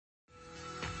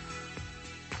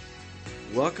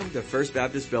Welcome to First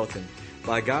Baptist Belton.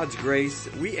 By God's grace,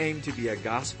 we aim to be a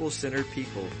gospel-centered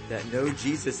people that know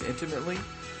Jesus intimately,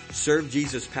 serve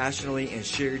Jesus passionately, and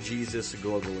share Jesus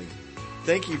globally.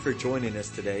 Thank you for joining us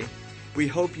today. We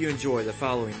hope you enjoy the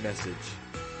following message.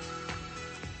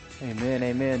 Amen,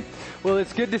 amen. Well,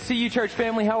 it's good to see you, church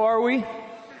family. How are we?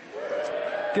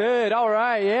 Good, all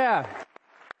right, yeah.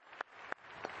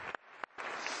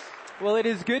 Well, it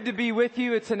is good to be with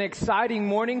you. It's an exciting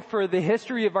morning for the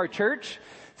history of our church.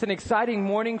 It's an exciting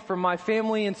morning for my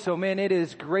family, and so, man, it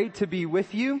is great to be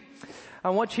with you. I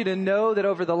want you to know that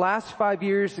over the last 5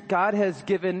 years, God has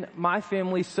given my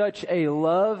family such a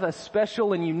love, a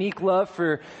special and unique love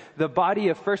for the body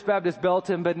of First Baptist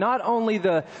Belton, but not only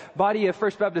the body of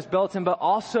First Baptist Belton, but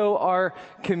also our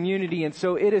community. And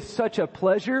so it is such a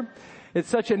pleasure. It's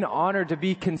such an honor to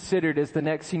be considered as the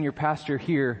next senior pastor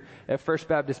here at First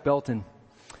Baptist Belton.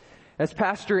 As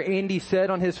Pastor Andy said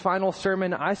on his final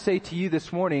sermon, I say to you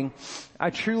this morning, I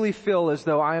truly feel as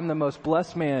though I am the most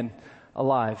blessed man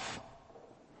alive.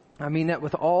 I mean that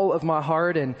with all of my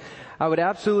heart, and I would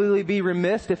absolutely be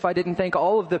remiss if I didn't thank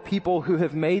all of the people who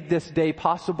have made this day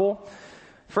possible.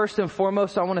 First and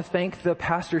foremost, I want to thank the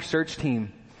pastor search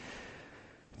team.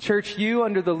 Church, you,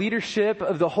 under the leadership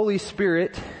of the Holy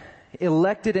Spirit,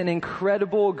 elected an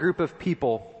incredible group of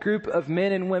people, group of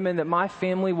men and women that my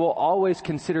family will always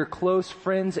consider close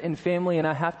friends and family. And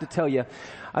I have to tell you,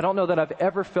 I don't know that I've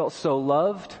ever felt so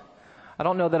loved. I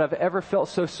don't know that I've ever felt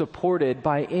so supported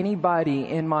by anybody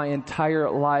in my entire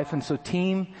life. And so,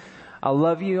 team, I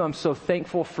love you. I'm so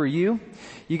thankful for you.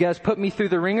 You guys put me through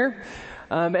the ringer.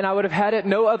 And I would have had it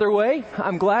no other way.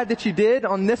 I'm glad that you did.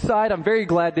 On this side, I'm very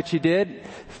glad that you did.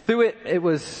 Through it, it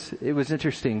was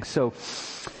interesting. So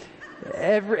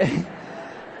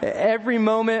every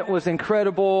moment was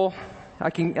incredible.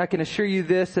 I can assure you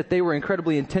this, that they were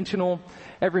incredibly intentional.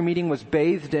 Every meeting was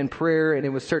bathed in prayer, and it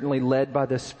was certainly led by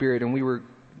the Spirit, and we were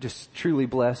just truly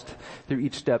blessed through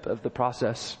each step of the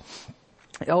process.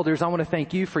 Elders, I want to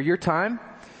thank you for your time,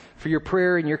 for your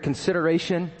prayer and your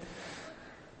consideration.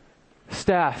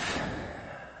 Staff,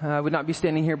 I would not be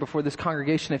standing here before this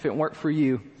congregation if it weren't for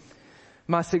you.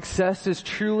 My success is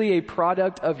truly a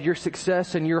product of your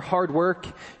success and your hard work.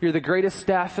 You're the greatest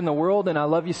staff in the world, and I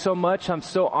love you so much. I'm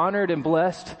so honored and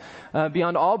blessed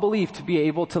beyond all belief to be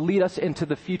able to lead us into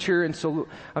the future. And so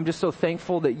I'm just so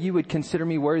thankful that you would consider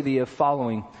me worthy of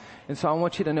following. And so I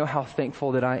want you to know how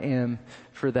thankful that I am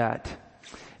for that.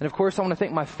 And of course, I want to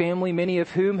thank my family, many of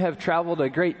whom have traveled a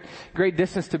great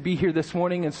distance to be here this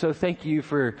morning. And so thank you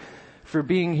for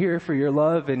being here, for your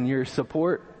love and your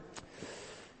support.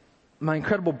 My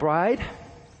incredible bride,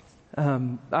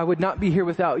 I would not be here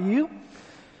without you.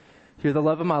 You're the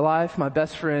love of my life, my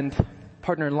best friend,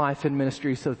 partner in life and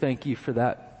ministry, so thank you for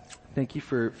that. Thank you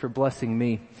for blessing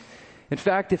me. In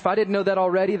fact, if I didn't know that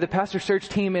already, the pastor search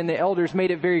team and the elders made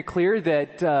it very clear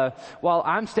that while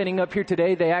I'm standing up here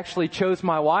today, they actually chose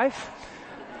my wife.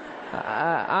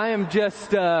 I'm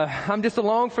just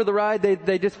along for the ride.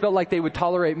 They just felt like they would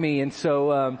tolerate me, and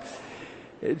so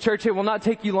church, it will not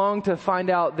take you long to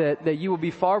find out that you will be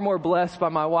far more blessed by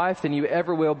my wife than you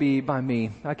ever will be by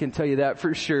me. I can tell you that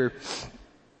for sure.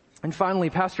 And finally,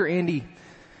 Pastor Andy,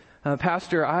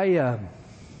 Pastor, I'm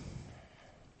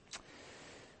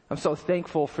so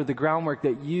thankful for the groundwork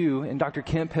that you and Dr.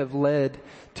 Kemp have led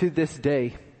to this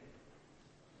day.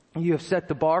 You have set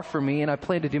the bar for me, and I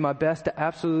plan to do my best to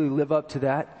absolutely live up to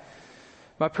that.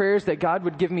 My prayer is that God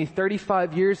would give me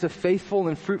 35 years of faithful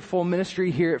and fruitful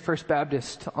ministry here at First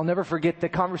Baptist. I'll never forget the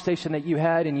conversation that you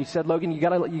had, and you said, Logan, you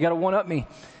gotta one up me.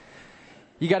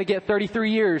 You gotta get 33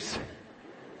 years.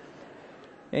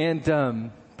 And,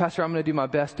 Pastor, I'm gonna do my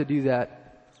best to do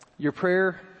that. Your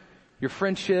prayer, your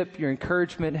friendship, your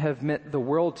encouragement have meant the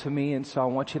world to me, and so I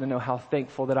want you to know how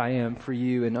thankful that I am for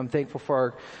you, and I'm thankful for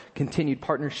our continued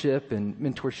partnership and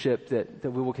mentorship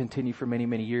that we will continue for many,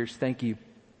 many years. Thank you.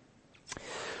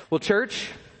 Well, church,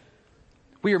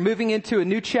 we are moving into a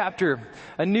new chapter,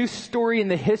 a new story in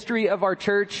the history of our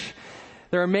church.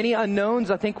 There are many unknowns.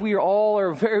 I think we all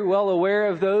are very well aware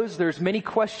of those. There's many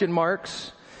question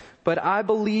marks, but I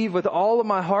believe with all of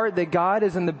my heart that God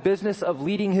is in the business of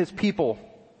leading His people.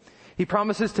 He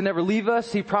promises to never leave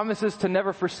us. He promises to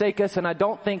never forsake us, and I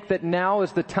don't think that now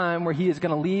is the time where He is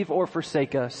going to leave or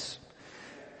forsake us.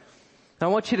 I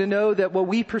want you to know that what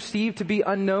we perceive to be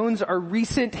unknowns are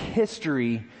recent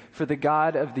history for the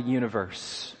God of the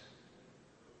universe.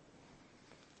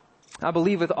 I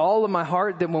believe with all of my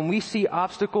heart that when we see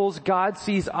obstacles, God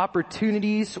sees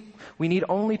opportunities. We need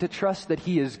only to trust that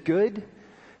He is good,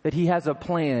 that He has a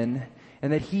plan,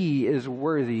 and that He is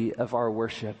worthy of our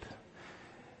worship.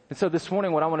 And so this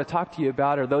morning, what I want to talk to you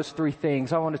about are those three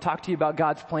things. I want to talk to you about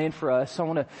God's plan for us. I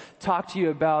want to talk to you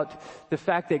about the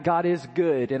fact that God is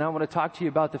good. And I want to talk to you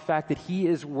about the fact that He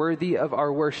is worthy of our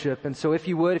worship. And so if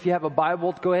you have a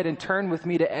Bible, go ahead and turn with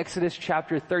me to Exodus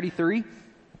chapter 33.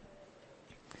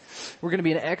 We're going to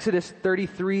be in Exodus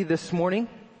 33 this morning.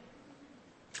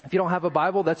 If you don't have a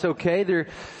Bible, that's okay.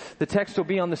 The text will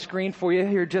be on the screen for you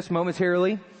here just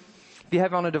momentarily. If you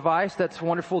have it on a device, that's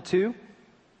wonderful too.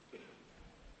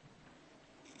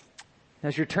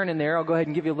 As you're turning there, I'll go ahead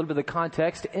and give you a little bit of the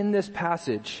context. In this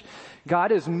passage,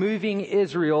 God is moving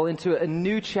Israel into a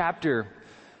new chapter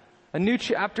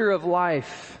of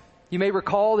life. You may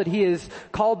recall that He has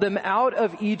called them out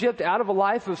of Egypt, out of a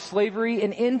life of slavery,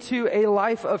 and into a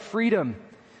life of freedom.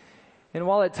 And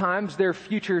while at times their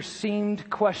future seemed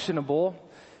questionable,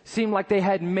 seemed like they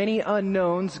had many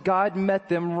unknowns, God met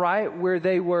them right where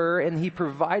they were, and He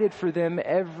provided for them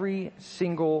every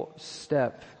single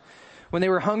step. When they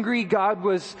were hungry, God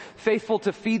was faithful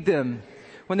to feed them.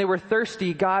 When they were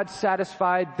thirsty, God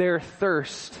satisfied their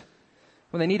thirst.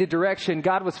 When they needed direction,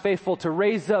 God was faithful to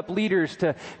raise up leaders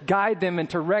to guide them and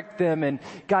to direct them, and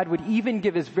God would even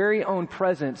give His very own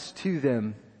presence to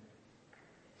them.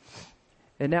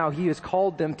 And now He has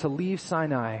called them to leave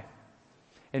Sinai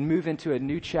and move into a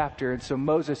new chapter. And so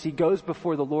Moses, he goes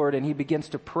before the Lord and he begins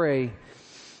to pray.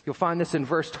 You'll find this in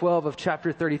verse 12 of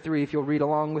chapter 33 if you'll read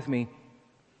along with me.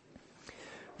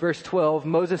 Verse 12,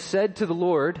 Moses said to the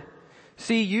Lord,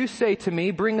 "See, you say to me,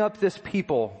 bring up this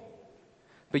people,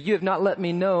 but you have not let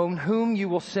me know whom you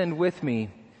will send with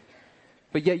me.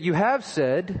 But yet you have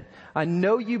said, I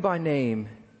know you by name,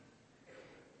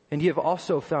 and you have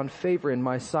also found favor in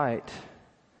my sight.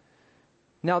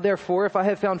 Now therefore, if I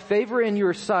have found favor in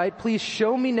your sight, please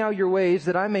show me now your ways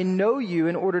that I may know you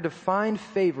in order to find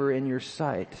favor in your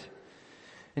sight.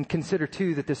 And consider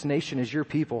too that this nation is your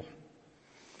people."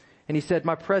 And he said,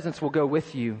 "My presence will go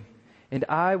with you, and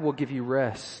I will give you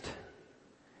rest."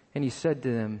 And he said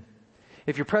to them,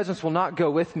 "If your presence will not go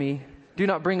with me, do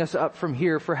not bring us up from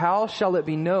here, for how shall it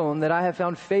be known that I have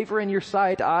found favor in your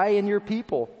sight, I and your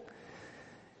people?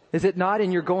 Is it not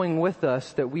in your going with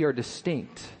us that we are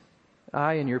distinct,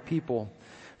 I and your people,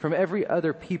 from every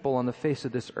other people on the face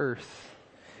of this earth?"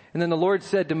 And then the Lord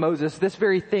said to Moses, "This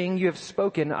very thing you have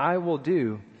spoken I will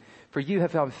do, for you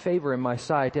have found favor in my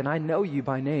sight, and I know you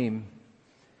by name."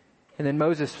 And then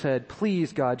Moses said,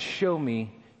 "Please, God, show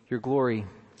me your glory."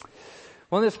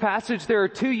 Well, in this passage, there are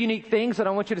two unique things that I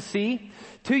want you to see.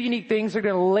 Two unique things that are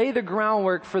going to lay the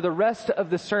groundwork for the rest of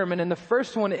the sermon. And the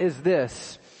first one is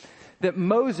this, that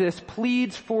Moses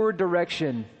pleads for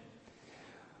direction.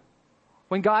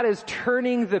 When God is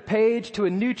turning the page to a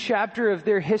new chapter of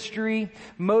their history,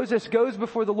 Moses goes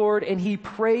before the Lord and he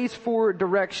prays for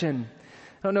direction.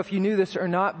 I don't know if you knew this or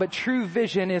not, but true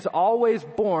vision is always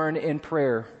born in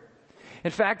prayer. In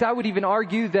fact, I would even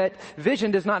argue that vision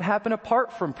does not happen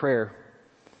apart from prayer.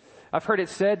 I've heard it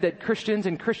said that Christians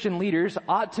and Christian leaders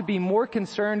ought to be more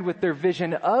concerned with their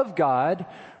vision of God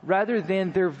rather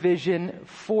than their vision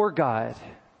for God.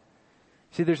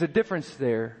 See, there's a difference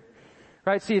there,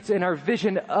 right? See, it's in our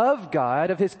vision of God,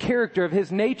 of His character, of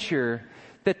His nature,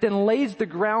 that then lays the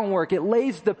groundwork. It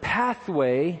lays the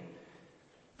pathway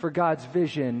for God's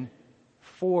vision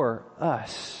for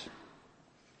us.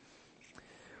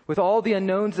 With all the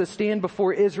unknowns that stand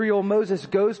before Israel, Moses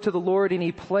goes to the Lord and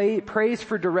he prays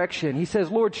for direction. He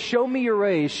says, "Lord, show me your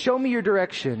ways, show me your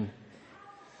direction."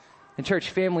 And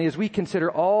church family, as we consider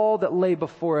all that lay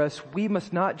before us, we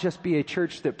must not just be a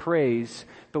church that prays,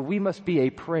 but we must be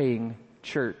a praying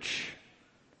church.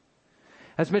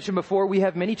 As mentioned before, we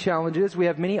have many challenges. We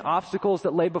have many obstacles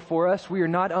that lay before us. We are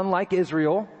not unlike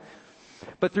Israel.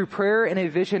 But through prayer and a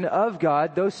vision of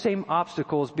God, those same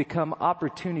obstacles become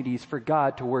opportunities for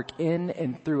God to work in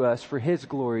and through us for His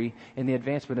glory and the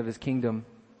advancement of His kingdom.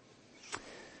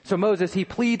 So Moses, he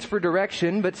pleads for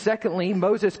direction, but secondly,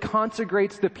 Moses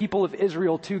consecrates the people of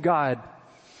Israel to God.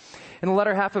 In the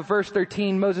latter half of verse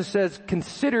 13, Moses says,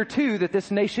 "Consider too that this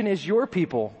nation is your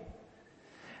people."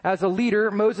 As a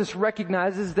leader, Moses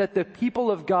recognizes that the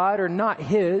people of God are not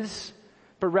his,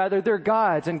 but rather they're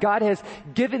God's. And God has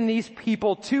given these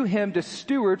people to him to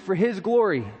steward for His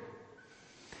glory.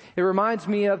 It reminds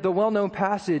me of the well-known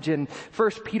passage in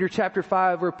 1 Peter chapter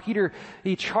 5 where Peter,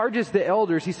 he charges the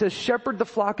elders. He says, "Shepherd the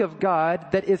flock of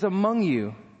God that is among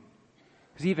you."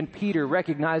 Because even Peter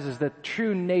recognizes the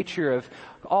true nature of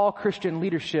all Christian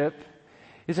leadership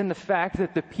is in the fact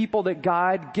that the people that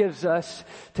God gives us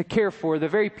to care for, the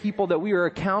very people that we are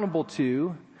accountable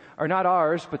to, are not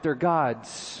ours, but they're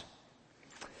God's.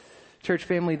 Church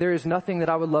family, there is nothing that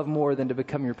I would love more than to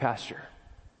become your pastor.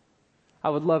 I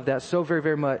would love that so very,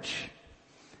 very much.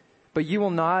 But you will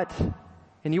not,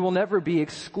 and you will never be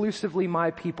exclusively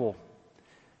my people.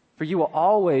 For you will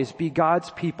always be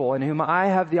God's people, in whom I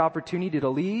have the opportunity to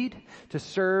lead, to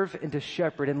serve, and to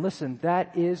shepherd. And listen,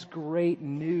 that is great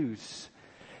news.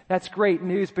 That's great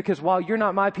news, because while you're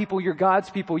not my people, you're God's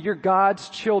people. You're God's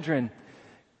children.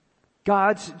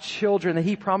 God's children that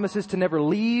He promises to never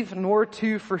leave nor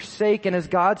to forsake. And as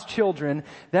God's children,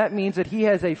 that means that He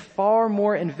has a far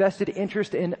more invested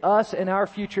interest in us and our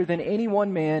future than any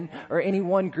one man or any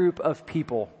one group of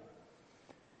people.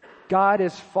 God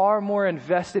is far more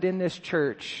invested in this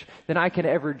church than I can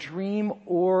ever dream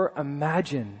or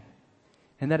imagine.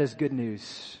 And that is good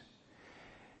news.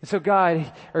 And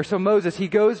so Moses, he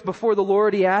goes before the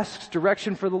Lord, he asks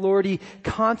direction for the Lord, he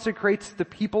consecrates the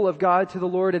people of God to the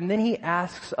Lord, and then he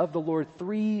asks of the Lord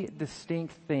three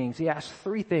distinct things. He asks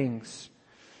three things.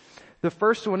 The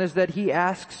first one is that he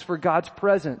asks for God's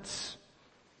presence.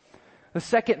 The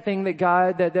second thing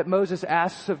that Moses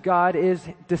asks of God is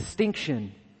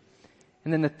distinction.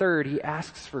 And then the third, he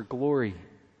asks for glory.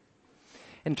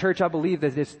 In church, I believe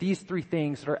that it's these three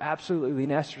things that are absolutely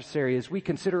necessary as we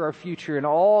consider our future and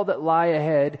all that lie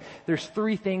ahead. There's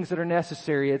three things that are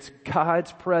necessary. It's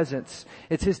God's presence,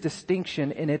 it's His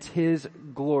distinction, and it's His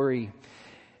glory.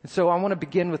 And so I want to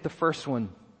begin with the first one.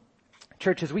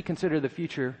 Church, as we consider the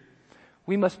future,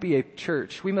 we must be a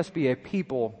church. We must be a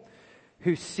people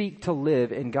who seek to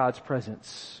live in God's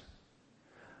presence.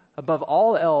 Above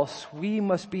all else, we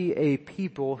must be a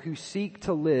people who seek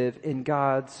to live in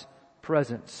God's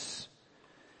presence.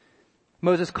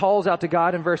 Moses calls out to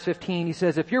God in verse 15. He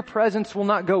says, if your presence will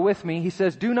not go with me, he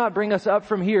says, do not bring us up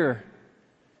from here.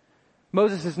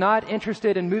 Moses is not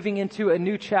interested in moving into a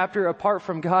new chapter apart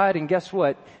from God. And guess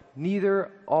what?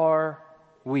 Neither are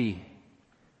we.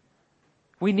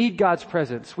 We need God's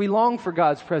presence. We long for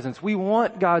God's presence. We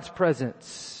want God's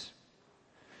presence.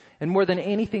 And more than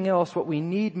anything else, what we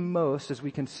need most as we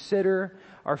consider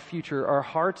our future, our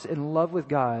hearts in love with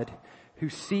God, who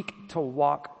seek to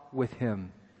walk with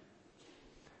Him.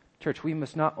 Church, we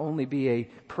must not only be a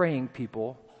praying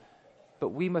people, but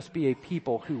we must be a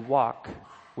people who walk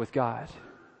with God.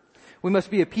 We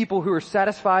must be a people who are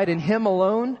satisfied in Him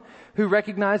alone, who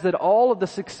recognize that all of the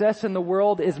success in the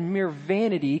world is mere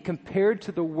vanity compared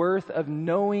to the worth of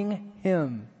knowing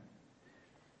Him.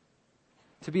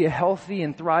 To be a healthy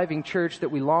and thriving church that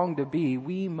we long to be,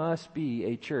 we must be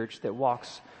a church that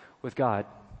walks with God.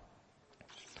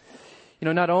 You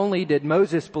know, not only did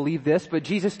Moses believe this, but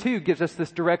Jesus too gives us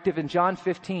this directive in John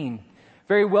 15.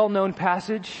 Very well-known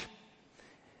passage.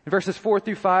 In verses 4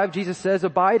 through 5, Jesus says,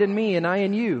 abide in me and I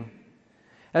in you.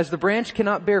 As the branch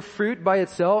cannot bear fruit by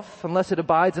itself unless it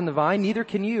abides in the vine, neither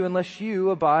can you unless you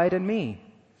abide in me.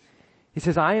 He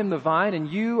says, I am the vine and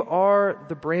you are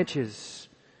the branches.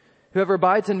 Whoever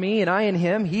abides in me and I in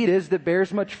him, he it is that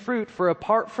bears much fruit, for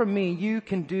apart from me you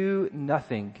can do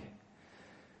nothing.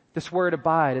 This word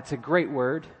abide, it's a great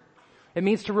word. It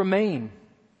means to remain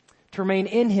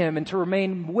in Him and to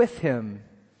remain with Him.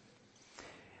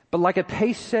 But like a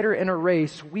pace setter in a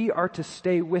race, we are to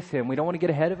stay with Him. We don't want to get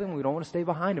ahead of Him. We don't want to stay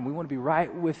behind Him. We want to be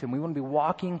right with Him. We want to be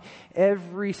walking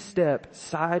every step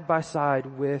side by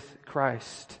side with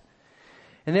Christ.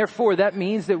 And therefore, that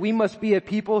means that we must be a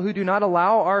people who do not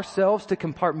allow ourselves to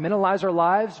compartmentalize our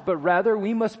lives, but rather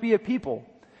we must be a people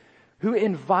who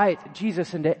invite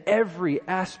Jesus into every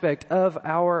aspect of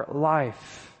our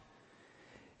life.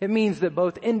 It means that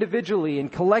both individually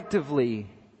and collectively,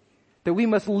 that we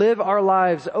must live our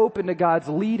lives open to God's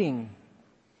leading.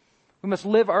 We must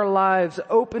live our lives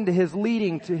open to His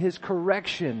leading, to His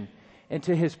correction, and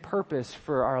to His purpose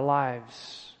for our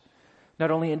lives.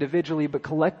 Not only individually, but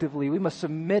collectively, we must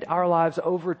submit our lives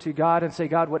over to God and say,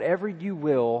 God, whatever you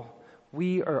will,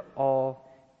 we are all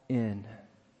in.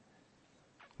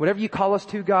 Whatever you call us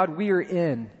to, God, we are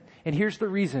in. And here's the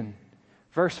reason.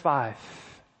 Verse 5.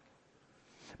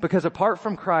 Because apart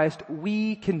from Christ,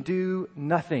 we can do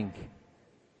nothing.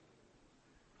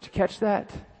 Did you catch that?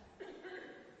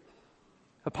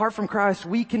 Apart from Christ,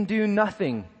 we can do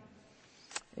nothing.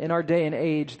 In our day and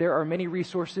age, there are many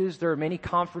resources, there are many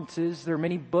conferences, there are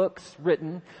many books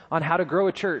written on how to grow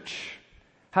a church,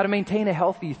 how to maintain a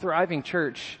healthy, thriving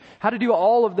church, how to do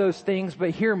all of those things, but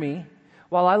hear me.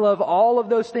 While I love all of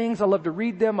those things, I love to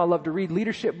read them, I love to read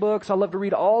leadership books, I love to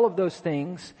read all of those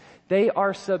things, they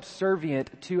are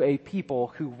subservient to a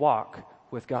people who walk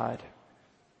with God.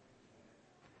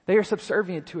 They are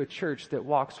subservient to a church that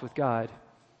walks with God.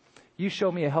 You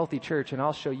show me a healthy church and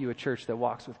I'll show you a church that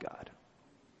walks with God.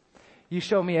 You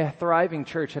show me a thriving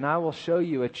church and I will show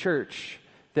you a church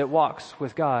that walks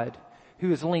with God,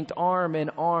 who is linked arm in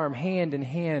arm, hand in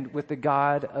hand with the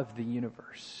God of the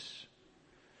universe.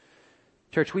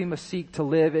 Church, we must seek to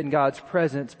live in God's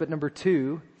presence. But number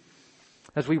two,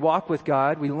 as we walk with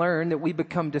God, we learn that we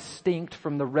become distinct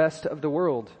from the rest of the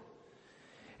world.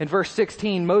 In verse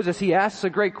 16, Moses, he asks a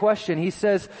great question. He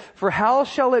says, "For how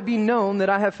shall it be known that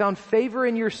I have found favor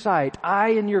in your sight, I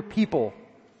and your people?"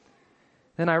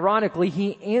 Then ironically,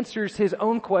 he answers his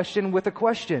own question with a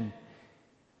question.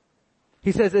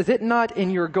 He says, "Is it not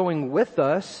in your going with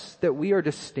us that we are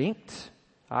distinct,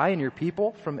 I and your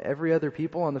people, from every other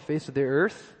people on the face of the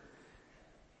earth?"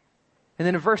 And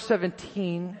then in verse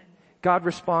 17, God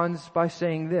responds by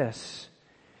saying this.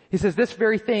 He says, "This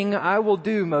very thing I will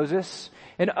do, Moses."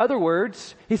 In other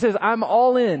words, he says, "I'm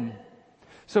all in."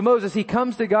 So Moses, he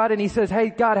comes to God and he says, "Hey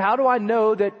God, how do I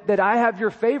know that I have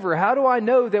your favor? How do I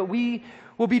know that we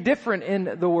will be different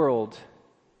in the world?"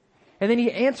 And then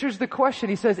he answers the question.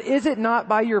 He says, "Is it not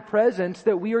by your presence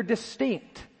that we are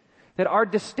distinct? That our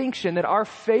distinction, that our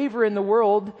favor in the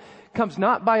world comes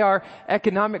not by our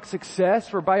economic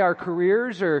success or by our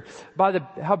careers or by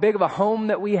how big of a home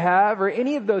that we have or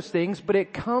any of those things, but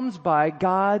it comes by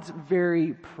God's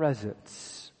very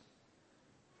presence."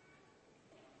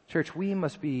 Church, we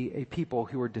must be a people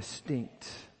who are distinct.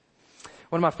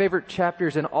 One of my favorite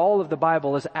chapters in all of the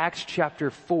Bible is Acts chapter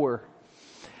 4.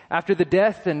 After the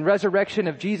death and resurrection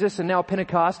of Jesus and now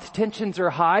Pentecost, tensions are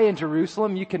high in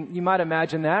Jerusalem. You might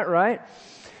imagine that, right?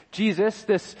 Jesus,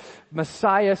 this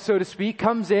Messiah, so to speak,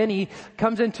 comes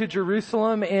into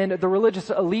Jerusalem, and the religious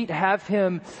elite have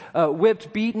him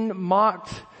whipped, beaten,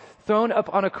 mocked, thrown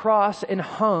up on a cross and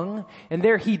hung, and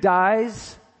there he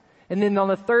dies. And then on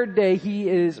the third day, he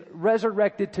is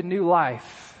resurrected to new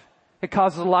life. It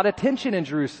causes a lot of tension in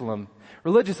Jerusalem.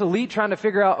 Religious elite trying to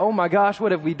figure out, oh my gosh,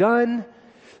 what have we done?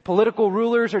 Political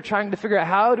rulers are trying to figure out,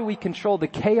 how do we control the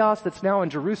chaos that's now in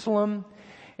Jerusalem?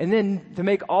 And then to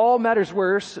make all matters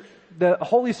worse, the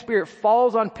Holy Spirit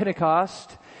falls on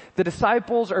Pentecost. The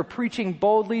disciples are preaching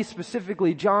boldly,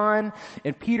 specifically John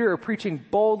and Peter are preaching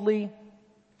boldly.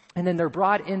 And then they're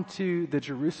brought into the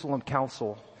Jerusalem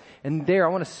council. And there,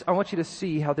 I want you to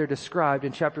see how they're described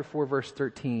in chapter 4, verse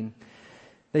 13.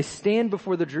 They stand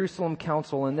before the Jerusalem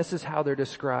council, and this is how they're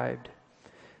described.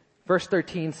 Verse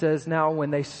 13 says, "Now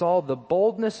when they saw the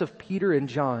boldness of Peter and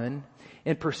John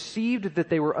and perceived that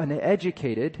they were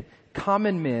uneducated,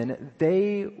 common men,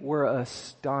 they were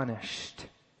astonished."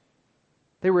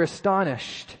 They were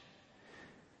astonished.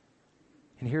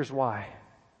 And here's why.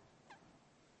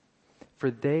 For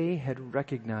they had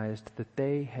recognized that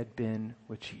they had been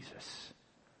with Jesus.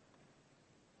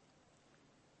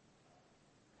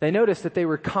 They noticed that they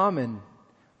were common,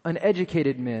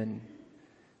 uneducated men.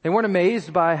 They weren't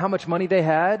amazed by how much money they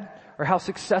had or how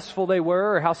successful they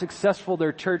were or how successful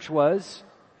their church was.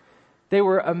 They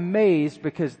were amazed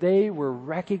because they were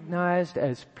recognized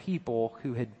as people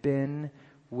who had been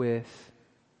with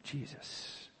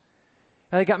Jesus.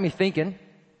 Now that got me thinking,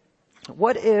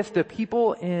 what if the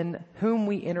people in whom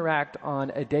we interact on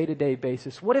a day-to-day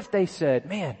basis, what if they said,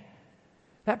 "Man,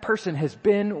 that person has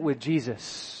been with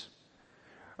Jesus"?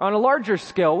 On a larger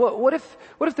scale, what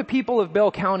if the people of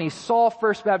Bell County saw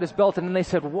First Baptist Belton and they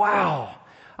said, "Wow,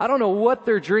 I don't know what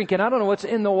they're drinking. I don't know what's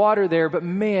in the water there, but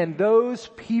man, those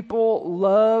people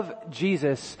love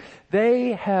Jesus.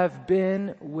 They have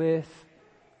been with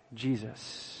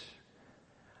Jesus."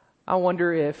 I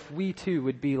wonder if we too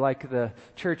would be like the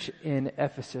church in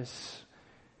Ephesus,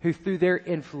 who through their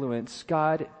influence,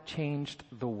 God changed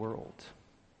the world.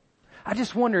 I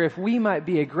just wonder if we might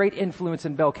be a great influence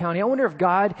in Bell County. I wonder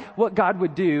what God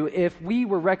would do if we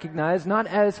were recognized not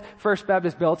as First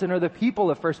Baptist Belton or the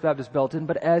people of First Baptist Belton,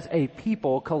 but as a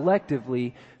people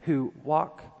collectively who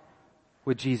walk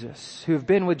with Jesus, who have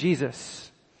been with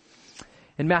Jesus.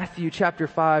 In Matthew chapter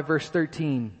 5, verse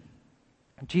 13,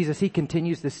 Jesus, he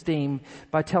continues this theme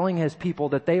by telling his people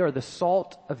that they are the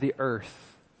salt of the earth.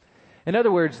 In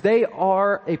other words, they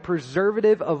are a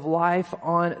preservative of life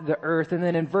on the earth. And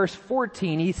then in verse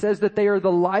 14, he says that they are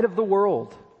the light of the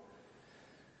world.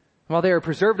 While they are a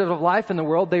preservative of life in the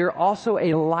world, they are also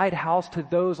a lighthouse to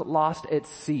those lost at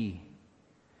sea.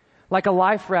 Like a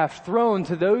life raft thrown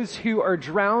to those who are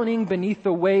drowning beneath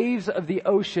the waves of the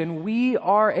ocean, we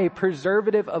are a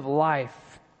preservative of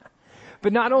life.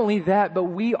 But not only that, but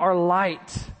we are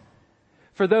light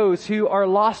for those who are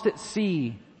lost at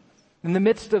sea. In the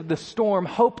midst of the storm,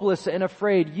 hopeless and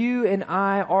afraid, you and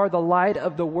I are the light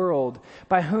of the world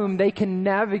by whom they can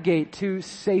navigate to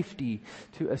safety,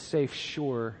 to a safe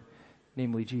shore,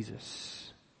 namely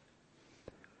Jesus.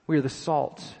 We are the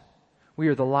salt. We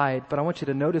are the light. But I want you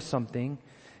to notice something.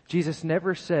 Jesus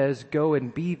never says, "Go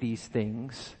and be these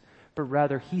things," but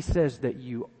rather he says that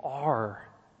you are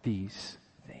these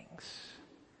things.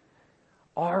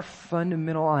 Our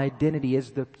fundamental identity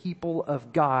as the people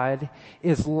of God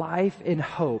is life and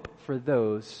hope for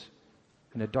those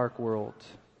in a dark world.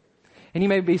 And you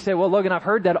may be saying, well, Logan, I've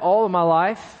heard that all of my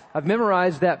life. I've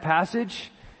memorized that passage.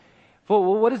 Well,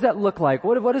 what does that look like?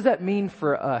 What does that mean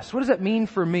for us? What does that mean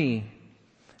for me?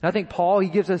 And I think Paul, he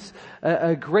gives us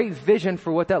a great vision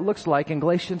for what that looks like in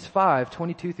Galatians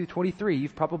 5:22 through 23.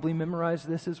 You've probably memorized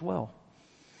this as well.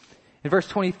 In verse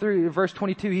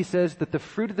 22, he says that the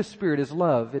fruit of the Spirit is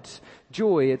love, it's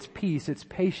joy, it's peace, it's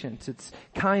patience, it's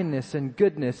kindness and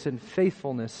goodness and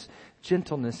faithfulness,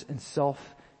 gentleness and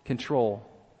self-control.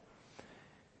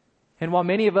 And while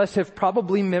many of us have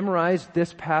probably memorized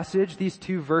this passage, these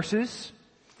two verses,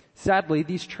 sadly,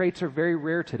 these traits are very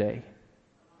rare today,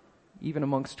 even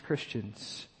amongst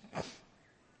Christians.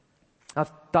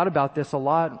 I've thought about this a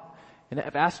lot, and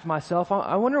I've asked myself,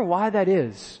 I wonder why that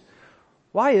is.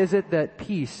 Why is it that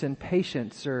peace and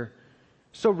patience are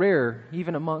so rare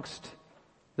even amongst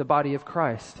the body of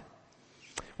Christ?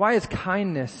 Why is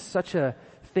kindness such a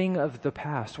thing of the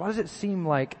past? Why does it seem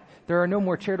like there are no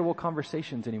more charitable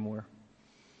conversations anymore?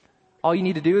 All you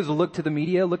need to do is look to the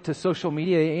media, look to social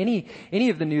media, any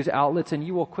of the news outlets, and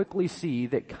you will quickly see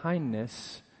that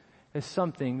kindness is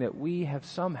something that we have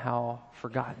somehow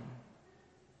forgotten.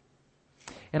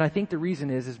 And I think the reason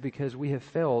is because we have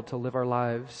failed to live our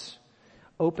lives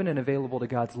open and available to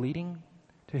God's leading,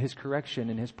 to His correction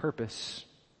and His purpose.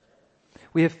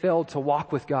 We have failed to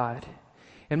walk with God.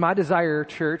 And my desire,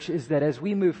 church, is that as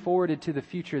we move forward into the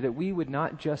future, that we would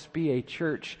not just be a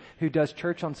church who does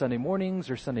church on Sunday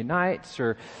mornings or Sunday nights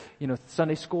or,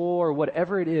 Sunday school or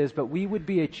whatever it is, but we would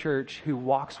be a church who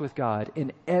walks with God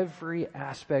in every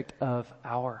aspect of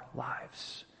our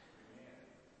lives.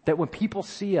 That when people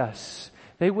see us,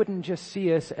 they wouldn't just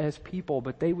see us as people,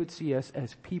 but they would see us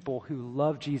as people who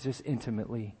love Jesus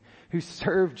intimately, who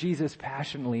serve Jesus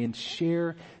passionately and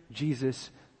share Jesus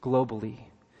globally.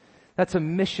 That's a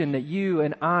mission that you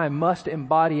and I must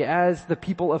embody as the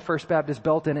people of First Baptist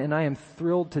Belton, and I am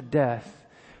thrilled to death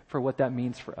for what that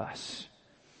means for us.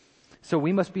 So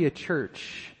we must be a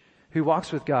church who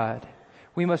walks with God.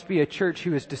 We must be a church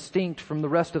who is distinct from the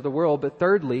rest of the world, but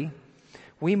thirdly,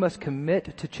 we must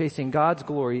commit to chasing God's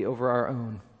glory over our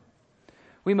own.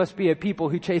 We must be a people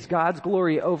who chase God's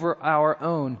glory over our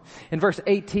own. In verse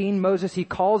 18, Moses, he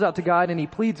calls out to God and he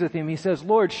pleads with Him. He says,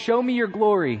 Lord, show me your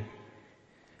glory.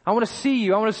 I want to see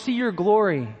you. I want to see your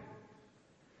glory.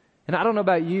 And I don't know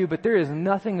about you, but there is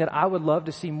nothing that I would love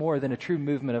to see more than a true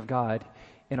movement of God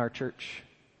in our church.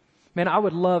 Man, I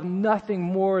would love nothing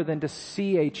more than to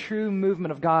see a true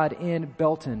movement of God in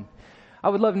Belton. I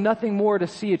would love nothing more to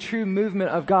see a true movement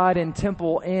of God in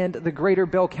Temple and the greater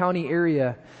Bell County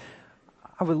area.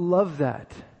 I would love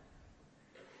that.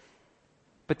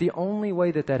 But the only way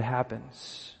that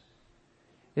happens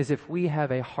is if we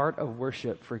have a heart of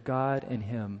worship for God and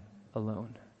Him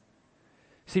alone.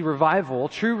 See,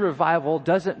 true revival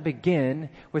doesn't begin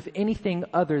with anything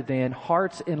other than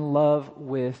hearts in love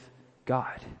with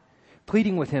God.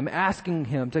 Pleading with Him, asking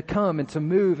Him to come and to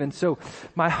move. And so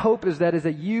my hope is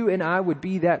that you and I would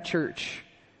be that church.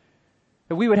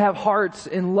 That we would have hearts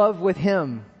in love with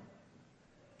Him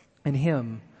and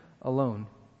Him alone.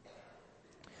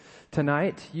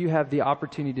 Tonight, you have the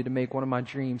opportunity to make one of my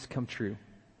dreams come true.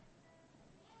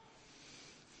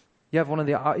 You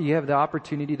have the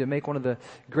opportunity to make one of the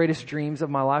greatest dreams of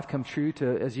my life come true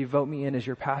as you vote me in as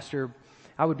your pastor.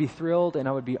 I would be thrilled and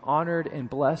I would be honored and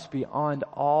blessed beyond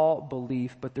all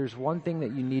belief. But there's one thing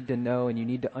that you need to know and you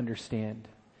need to understand.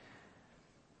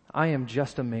 I am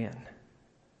just a man.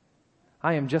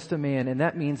 I am just a man, and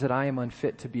that means that I am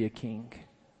unfit to be a king.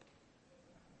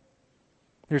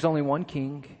 There's only one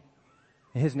king,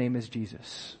 and His name is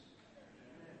Jesus.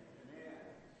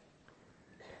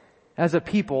 As a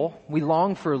people, we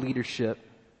long for leadership.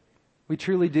 We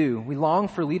truly do. We long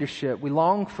for leadership. We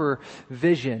long for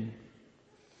vision.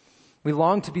 We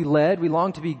long to be led. We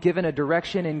long to be given a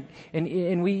direction.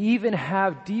 And we even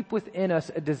have deep within us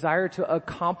a desire to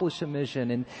accomplish a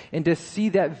mission and to see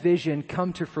that vision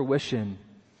come to fruition.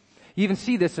 You even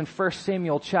see this in 1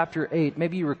 Samuel chapter 8.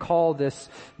 Maybe you recall this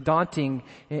daunting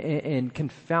and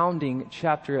confounding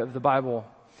chapter of the Bible.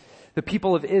 The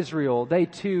people of Israel, they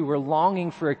too were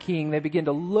longing for a king. They began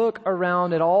to look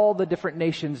around at all the different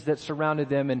nations that surrounded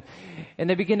them and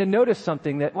they began to notice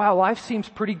something that, wow, life seems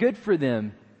pretty good for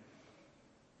them.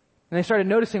 And they started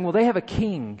noticing, well, they have a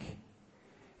king.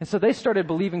 And so they started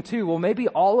believing too, well, maybe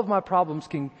all of my problems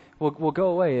will go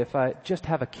away if I just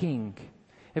have a king.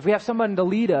 If we have someone to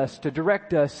lead us, to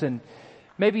direct us, and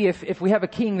maybe if we have a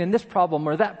king, then this problem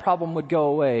or that problem would go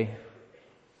away.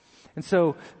 And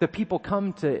so the people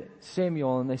come to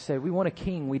Samuel and they say, we want a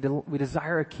king. We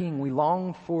desire a king. We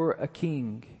long for a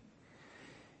king.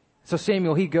 So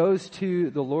Samuel, he goes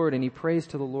to the Lord and he prays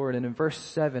to the Lord. And in verse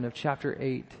 7 of chapter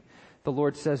 8, the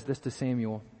Lord says this to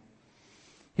Samuel.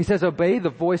 He says, obey the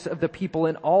voice of the people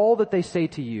in all that they say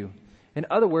to you. In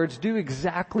other words, do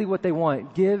exactly what they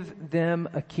want. Give them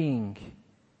a king.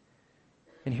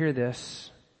 And hear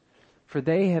this. For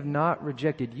they have not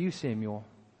rejected you, Samuel,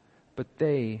 but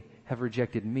they have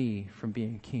rejected me from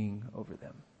being king over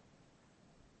them.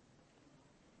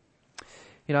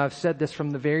 You know, I've said this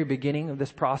from the very beginning of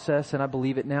this process, and I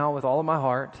believe it now with all of my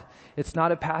heart. It's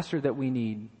not a pastor that we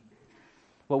need.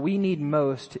 What we need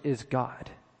most is God.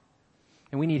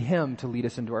 And we need Him to lead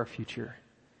us into our future.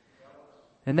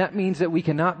 And that means that we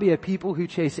cannot be a people who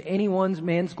chase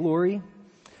man's glory,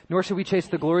 nor should we chase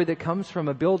the glory that comes from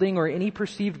a building or any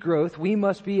perceived growth. We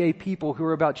must be a people who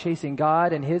are about chasing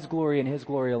God and His glory and His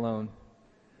glory alone.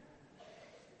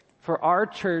 For our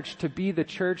church to be the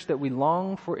church that we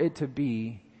long for it to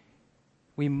be,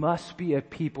 we must be a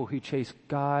people who chase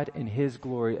God and His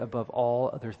glory above all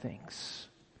other things.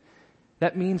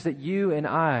 That means that you and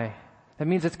I, that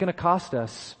means it's going to cost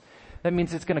us. That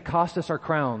means it's going to cost us our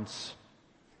crowns.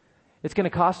 It's going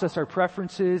to cost us our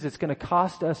preferences. It's going to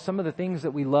cost us some of the things that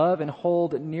we love and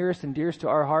hold nearest and dearest to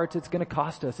our hearts. It's going to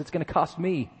cost us. It's going to cost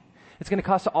me. It's going to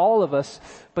cost all of us.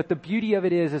 But the beauty of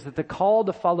it is that the call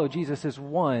to follow Jesus is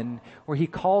one where He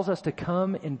calls us to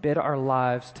come and bid our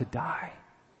lives to die.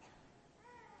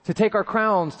 To take our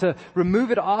crowns, to remove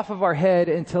it off of our head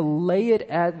and to lay it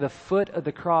at the foot of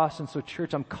the cross. And so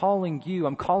church, I'm calling you,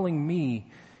 I'm calling me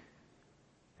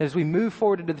as we move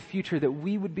forward into the future that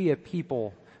we would be a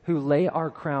people who lay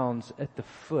our crowns at the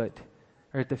foot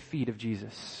or at the feet of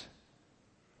Jesus.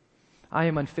 I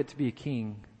am unfit to be a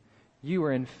king. You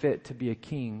are unfit to be a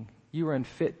king. You are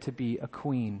unfit to be a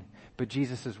queen. But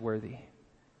Jesus is worthy.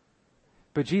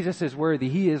 But Jesus is worthy.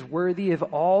 He is worthy of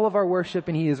all of our worship,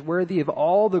 and He is worthy of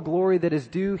all the glory that is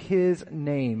due His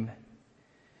name.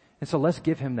 And so let's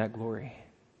give Him that glory.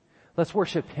 Let's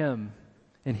worship Him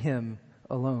and Him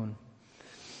alone.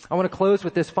 I want to close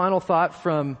with this final thought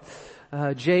from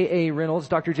J.A. Reynolds,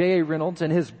 Dr. J.A. Reynolds,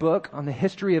 in his book on the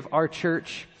history of our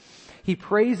church. He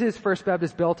praises First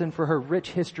Baptist Belton for her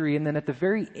rich history, and then at the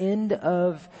very end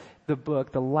of the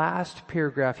book, the last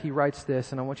paragraph, he writes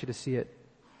this, and I want you to see it.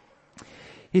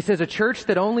 He says, a church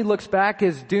that only looks back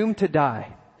is doomed to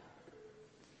die.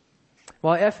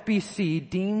 While FBC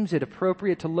deems it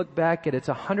appropriate to look back at its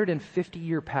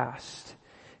 150-year past,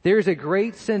 there is a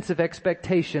great sense of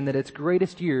expectation that its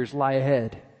greatest years lie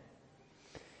ahead.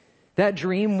 That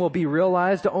dream will be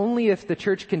realized only if the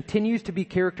church continues to be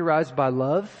characterized by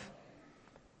love,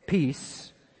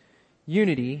 peace,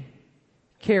 unity,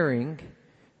 caring,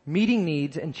 meeting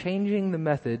needs, and changing the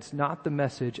methods, not the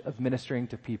message of ministering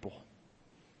to people.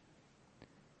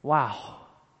 Wow.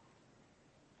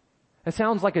 It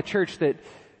sounds like a church that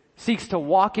seeks to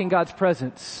walk in God's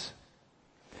presence.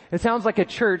 It sounds like a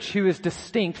church who is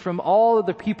distinct from all of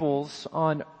the peoples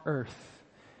on earth.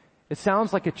 It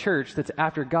sounds like a church that's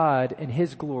after God and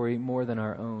His glory more than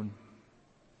our own.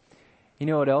 You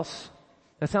know what else?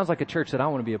 That sounds like a church that I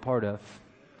want to be a part of.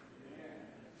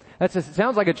 It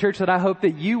sounds like a church that I hope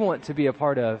that you want to be a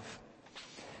part of.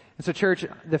 And so church,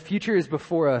 the future is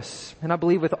before us. And I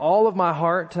believe with all of my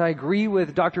heart, I agree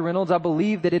with Dr. Reynolds, I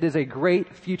believe that it is a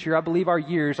great future. I believe our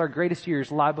greatest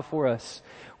years lie before us.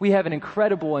 We have an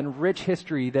incredible and rich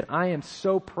history that I am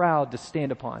so proud to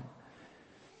stand upon.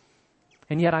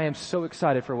 And yet I am so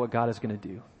excited for what God is going to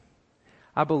do.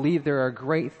 I believe there are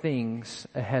great things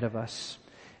ahead of us.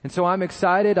 And so I'm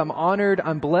excited, I'm honored,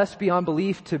 I'm blessed beyond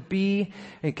belief to be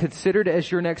and considered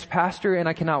as your next pastor, and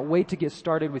I cannot wait to get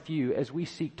started with you as we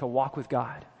seek to walk with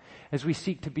God, as we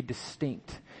seek to be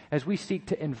distinct, as we seek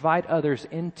to invite others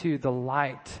into the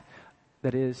light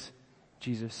that is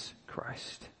Jesus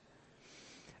Christ.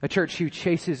 A church who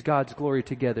chases God's glory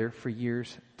together for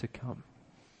years to come.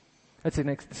 That's an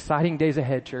exciting days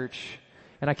ahead, church,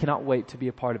 and I cannot wait to be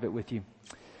a part of it with you.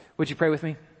 Would you pray with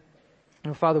me?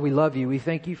 Oh, Father, we love you. We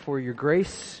thank you for your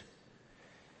grace.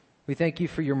 We thank you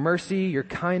for your mercy, your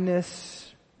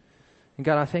kindness. And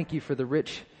God, I thank you for the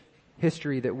rich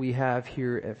history that we have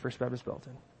here at First Baptist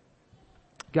Belton.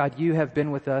 God, you have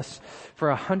been with us for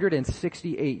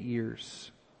 168 years.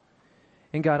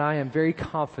 And God, I am very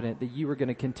confident that you are going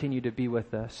to continue to be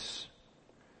with us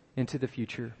into the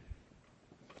future.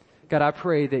 God, I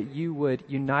pray that you would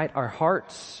unite our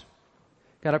hearts.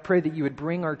 God, I pray that you would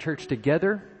bring our church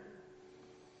together.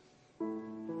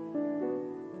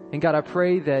 And God, I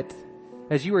pray that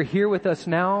As you are here with us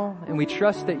now, and we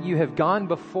trust that you have gone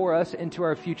before us into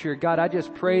our future, God, I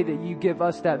just pray that you give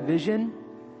us that vision,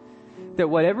 that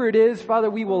whatever it is, Father,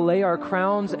 we will lay our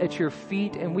crowns at your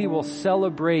feet and we will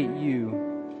celebrate you.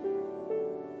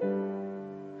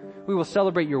 We will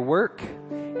celebrate your work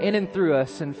in and through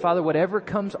us. And Father, whatever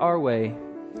comes our way,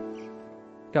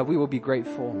 God, we will be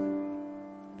grateful.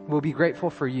 We'll be grateful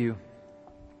for you.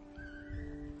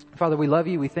 Father, we love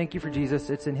you. We thank you for Jesus.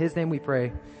 It's in his name we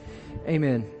pray.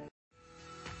 Amen.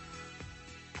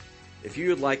 If you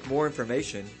would like more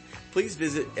information, please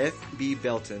visit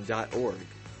fbbelton.org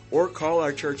or call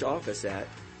our church office at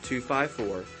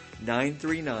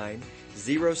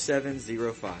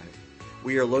 254-939-0705.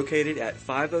 We are located at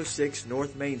 506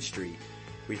 North Main Street.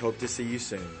 We hope to see you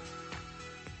soon.